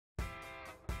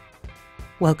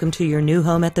Welcome to your new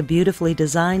home at the beautifully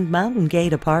designed Mountain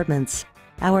Gate Apartments.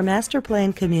 Our master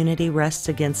plan community rests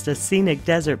against a scenic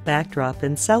desert backdrop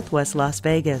in southwest Las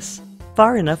Vegas,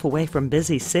 far enough away from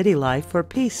busy city life for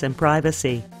peace and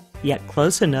privacy, yet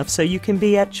close enough so you can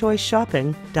be at choice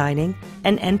shopping, dining,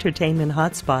 and entertainment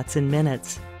hotspots in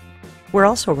minutes. We're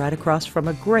also right across from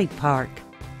a great park.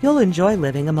 You'll enjoy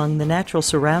living among the natural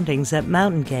surroundings at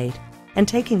Mountain Gate and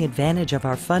taking advantage of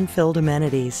our fun-filled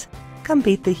amenities. Come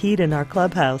beat the heat in our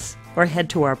clubhouse or head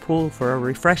to our pool for a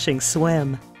refreshing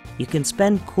swim. You can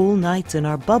spend cool nights in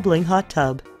our bubbling hot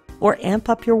tub or amp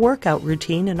up your workout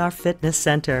routine in our fitness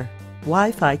center.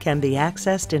 Wi-Fi can be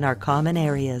accessed in our common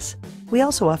areas. We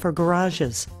also offer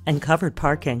garages and covered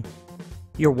parking.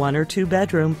 Your 1 or 2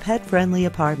 bedroom pet-friendly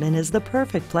apartment is the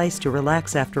perfect place to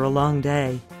relax after a long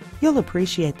day. You'll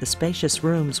appreciate the spacious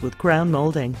rooms with crown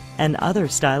molding and other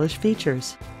stylish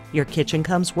features. Your kitchen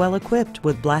comes well equipped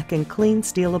with black and clean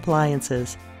steel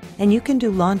appliances, and you can do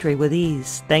laundry with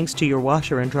ease thanks to your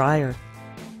washer and dryer.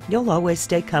 You'll always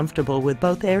stay comfortable with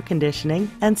both air conditioning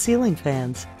and ceiling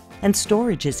fans, and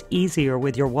storage is easier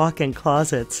with your walk-in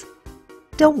closets.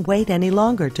 Don't wait any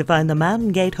longer to find the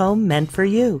Mountain Gate home meant for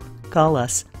you. Call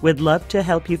us. We'd love to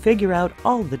help you figure out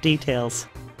all the details.